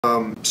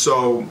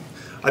So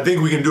I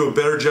think we can do a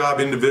better job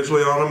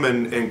individually on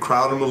them and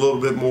crowd them a little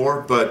bit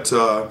more. But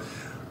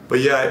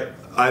yeah,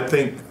 I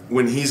think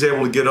when he's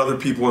able to get other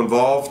people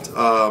involved,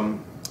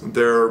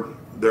 they're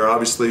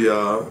obviously.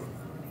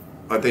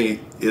 I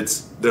think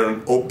they're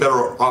a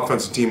better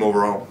offensive team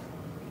overall.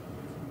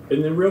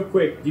 And then real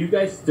quick, do you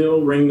guys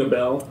still ring the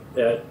bell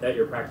at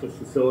your practice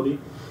facility?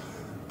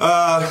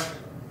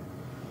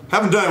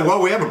 Haven't done it. Well,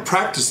 we haven't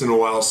practiced in a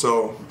while,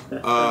 so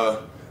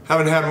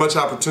haven't had much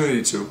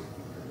opportunity to.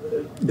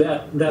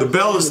 The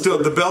bell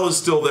is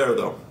still there,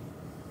 though.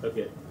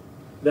 Okay.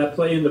 That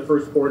play in the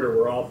first quarter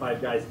where all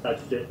 5 guys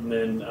touched it and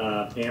then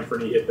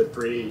Anthony hit the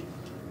 3.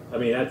 I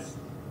mean, that's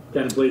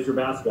kind of Blazer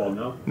basketball,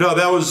 no? No,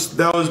 that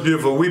was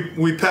beautiful.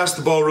 We passed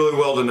the ball really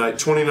well tonight.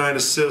 29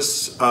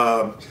 assists.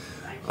 I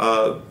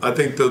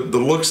think the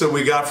looks that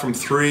we got from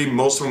 3,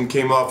 most of them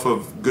came off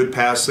of good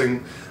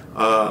passing.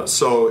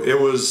 So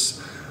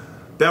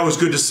that was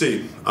good to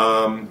see.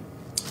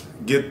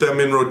 Get them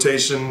in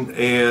rotation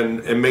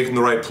and making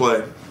the right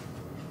play.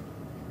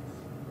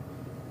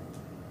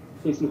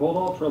 Casey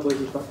Holdall,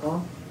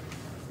 Trailblazers.com.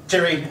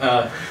 Terry,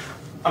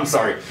 I'm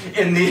sorry.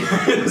 In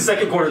the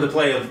second quarter of the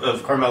play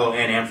of Carmelo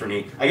and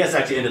Anthony, I guess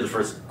actually into the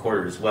first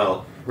quarter as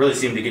well, really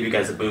seemed to give you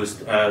guys a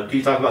boost. Can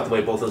you talk about the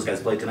way both those guys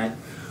played tonight?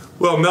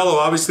 Well, Melo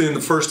obviously in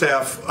the first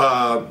half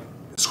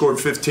scored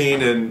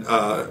 15, and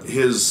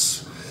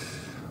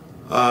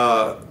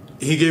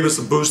he gave us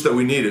the boost that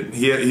we needed.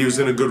 He was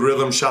in a good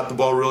rhythm, shot the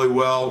ball really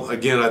well.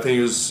 Again, I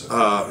think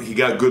he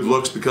got good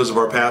looks because of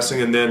our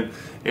passing, and then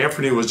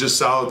Anthony was just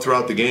solid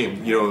throughout the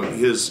game. You know,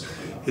 his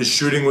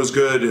shooting was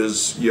good.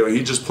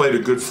 He just played a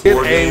good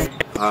floor game.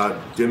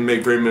 Didn't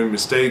make very many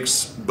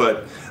mistakes,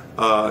 but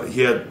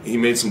he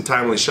made some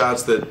timely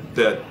shots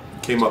that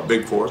came up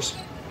big for us.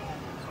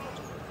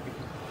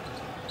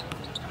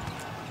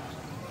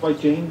 Mike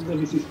James,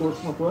 NBC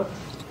Sports Northwest.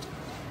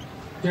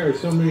 Terry,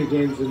 so many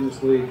games in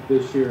this league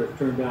this year have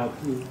turned out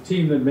the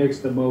team that makes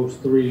the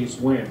most threes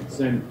wins,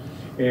 and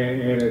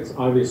it's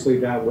obviously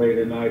that way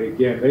tonight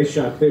again. They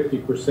shot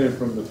 50%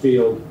 from the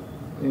field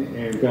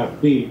and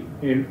got beat.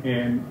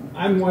 And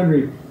I'm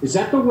wondering, is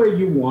that the way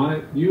you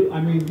want it?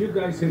 I mean, you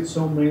guys hit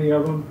so many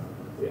of them.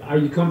 Are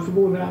you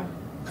comfortable with that?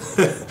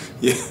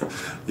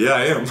 Yeah,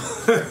 I am.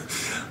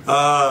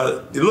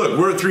 Look,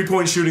 we're a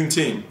three-point shooting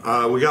team.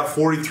 We got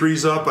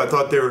 43s up. I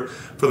thought they were,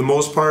 for the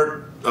most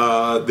part,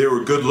 they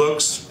were good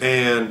looks,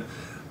 and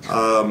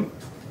I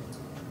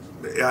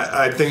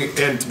think,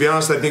 and to be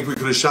honest, I think we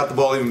could have shot the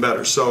ball even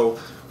better. So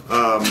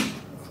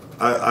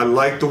I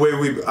like the way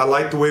we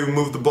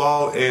moved the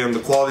ball and the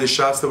quality of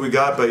shots that we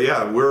got. But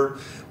yeah, we're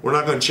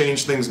not going to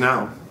change things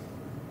now.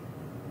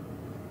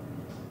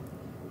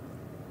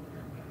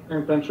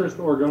 Aaron Fentress,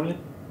 the Oregonian.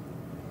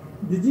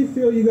 Did you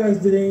feel you guys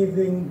did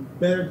anything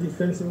better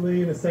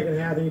defensively in the second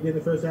half than you did in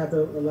the first half that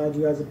allowed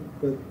you guys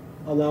to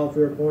allow for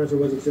your points, or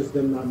was it just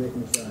them not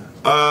making shots?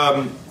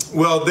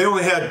 Well, they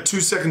only had 2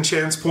 second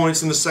chance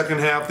points in the second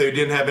half. They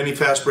didn't have any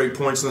fast break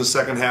points in the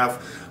second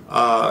half.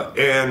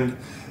 And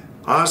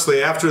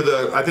honestly, I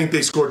think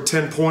they scored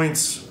 10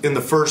 points in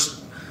the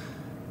first.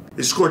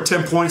 They scored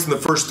 10 points in the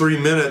first 3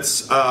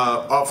 minutes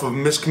off of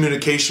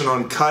miscommunication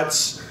on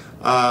cuts.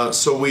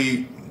 So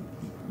we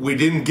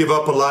didn't give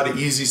up a lot of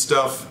easy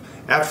stuff.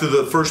 After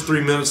the first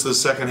 3 minutes of the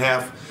second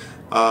half,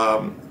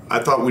 I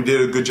thought we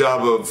did a good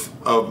job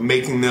of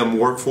making them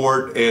work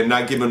for it and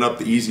not giving up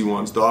the easy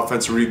ones, the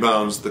offensive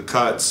rebounds, the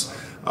cuts,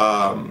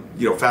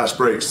 fast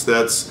breaks.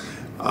 That's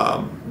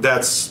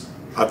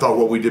I thought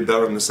what we did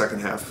better in the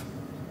second half.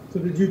 So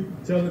did you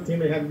tell the team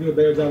they had to do a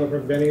better job of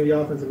preventing the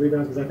offensive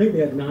rebounds? Because I think they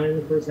had 9 in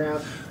the first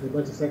half and a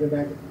bunch of second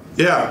back.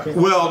 Yeah,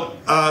 well,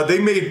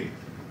 they made.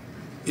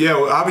 Yeah,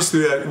 well,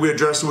 obviously we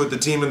addressed it with the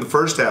team in the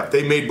first half.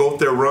 They made both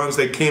their runs.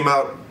 They came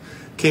out,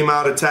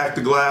 attacked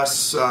the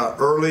glass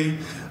early.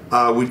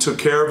 We took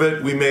care of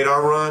it. We made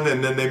our run,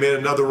 and then they made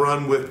another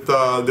run with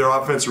their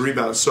offensive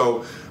rebounds.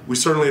 So we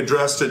certainly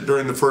addressed it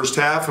during the first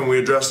half, and we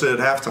addressed it at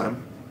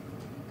halftime.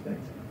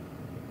 Thanks.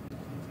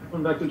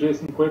 Going back to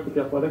Jason Quick with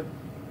The Athletic.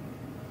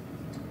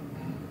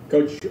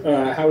 Coach,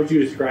 how would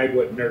you describe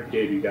what Nurk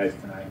gave you guys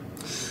tonight?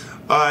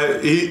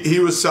 He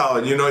was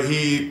solid. You know,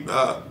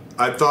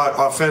 I thought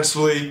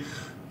offensively,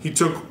 he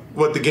took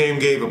what the game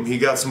gave him. He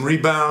got some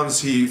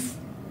rebounds. He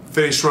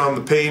finished around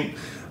the paint.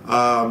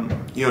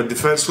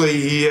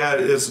 Defensively,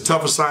 it's a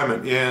tough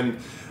assignment, and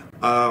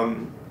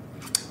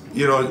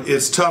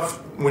it's tough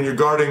when you're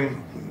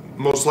guarding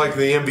most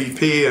likely the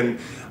MVP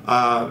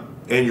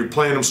and you're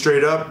playing him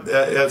straight up.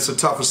 That's a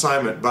tough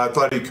assignment. But I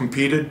thought he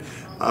competed,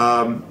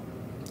 and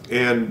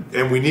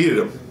we needed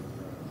him.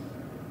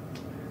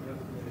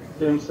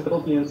 James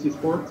Hill, BNC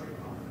Sports.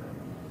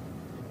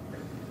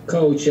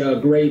 Coach,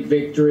 great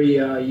victory.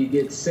 You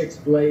get 6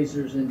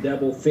 Blazers in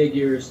double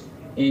figures,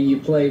 and you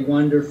play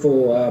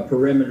wonderful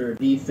perimeter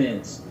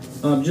defense.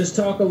 Just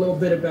talk a little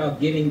bit about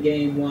getting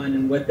game 1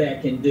 and what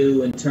that can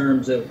do in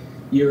terms of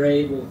you're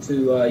able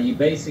to, you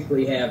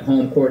basically have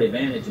home court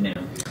advantage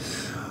now.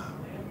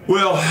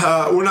 Well,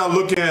 we're not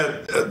looking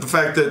at the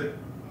fact that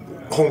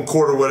home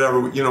court or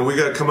whatever. You know, we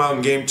got to come out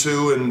in game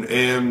 2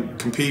 and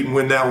compete and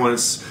win that one.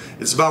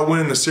 It's about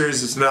winning the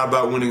series. It's not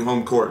about winning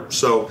home court.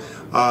 So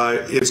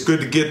it's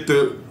good to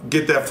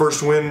get that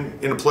first win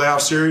in a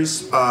playoff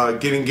series.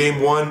 Getting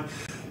game 1.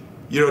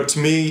 You know, to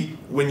me,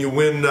 when you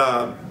win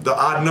the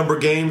odd number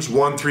games,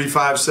 1, 3,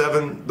 5,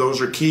 7,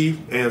 those are key.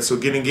 And so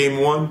getting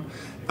game 1,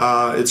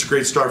 it's a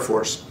great start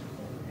for us.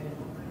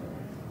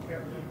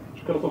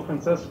 Jacopo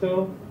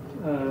Francesco,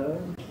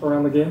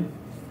 around the game.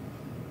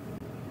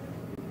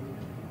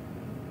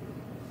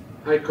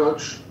 Hi,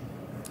 Coach.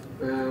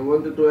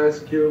 Wanted to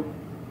ask you,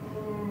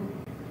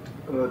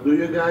 do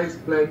you guys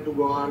plan to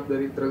go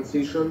harder in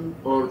transition,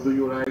 or do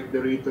you like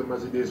the rhythm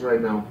as it is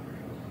right now?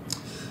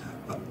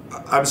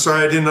 I'm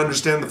sorry, I didn't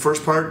understand the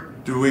first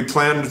part. Do we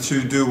plan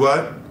to do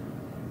what?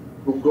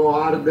 To go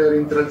harder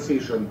in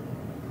transition.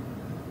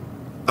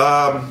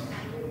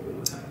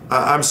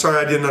 I'm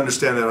sorry, I didn't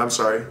understand that. I'm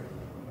sorry.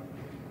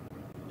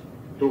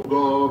 To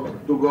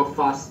go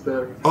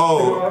faster.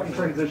 Oh, In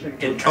transition.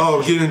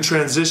 Get in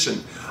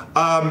transition.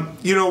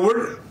 You know,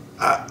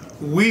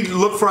 we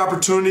look for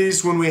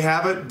opportunities when we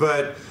have it,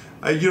 but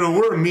you know,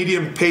 we're a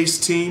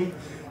medium-paced team.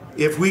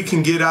 If we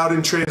can get out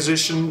in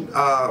transition,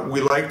 we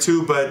like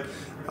to, but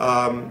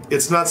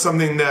it's not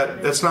something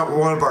that's not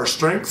one of our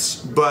strengths.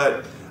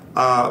 But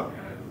I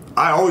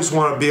always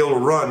want to be able to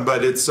run,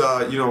 but it's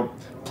you know,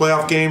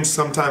 playoff games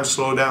sometimes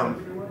slow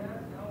down.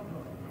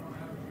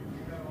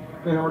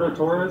 Leonardo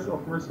Torres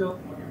of Commercial.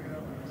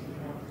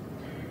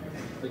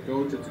 The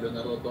coach, it's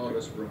Leonardo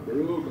Torres from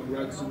Peru.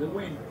 Congrats on the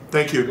win.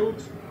 Thank you.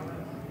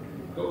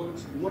 Coach,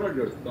 what are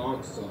your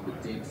thoughts on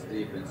the team's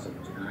defense of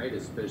tonight,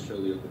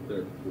 especially on the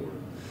third quarter?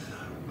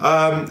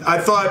 I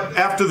thought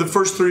after the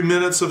first 3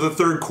 minutes of the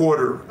third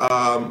quarter,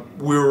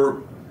 we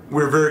were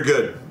very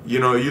good. You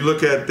know, you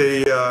look at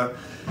you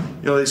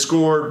know, they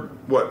scored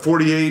what,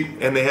 48,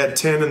 and they had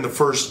 10 in the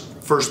first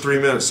 3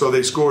 minutes. So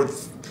they scored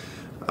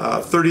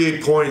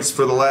 38 points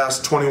for the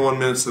last 21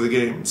 minutes of the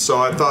game.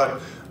 So I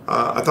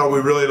thought we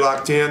really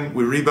locked in.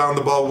 We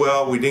rebounded the ball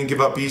well. We didn't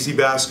give up easy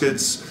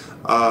baskets.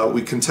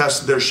 We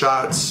contested their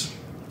shots.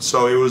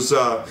 So it was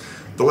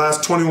the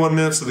last 21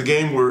 minutes of the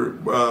game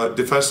were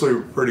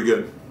defensively pretty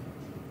good.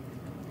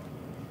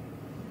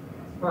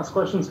 Last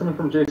question is coming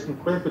from Jason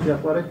Quick with The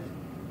Athletic.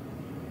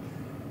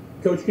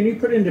 Coach, can you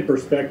put into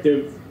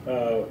perspective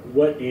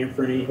what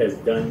Anthony has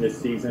done this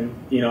season?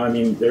 You know, I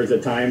mean, there's a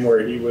time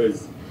where he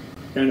was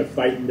kind of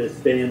fighting to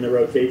stay in the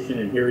rotation,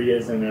 and here he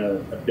is in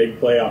a big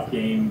playoff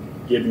game,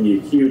 giving you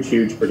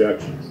huge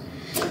production.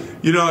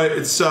 You know,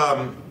 it's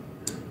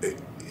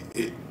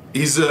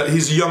he's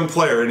a young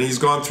player, and he's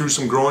gone through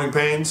some growing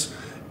pains,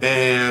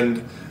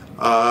 and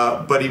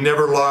but he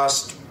never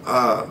lost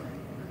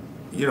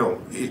you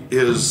know,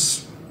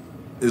 his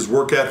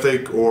work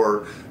ethic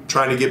or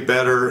trying to get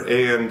better.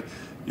 And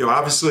you know,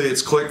 obviously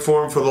it's clicked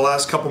for him for the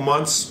last couple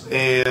months,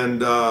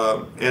 and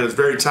it's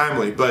very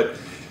timely. But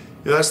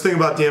you know, that's the thing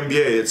about the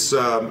NBA. It's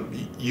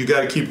you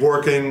got to keep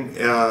working,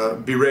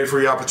 be ready for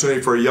the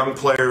opportunity. For a young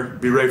player,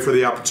 be ready for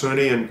the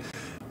opportunity. And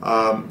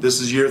this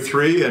is year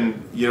 3,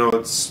 and you know,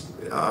 it's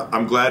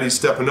I'm glad he's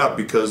stepping up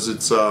because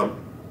it's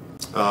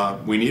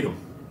we need him.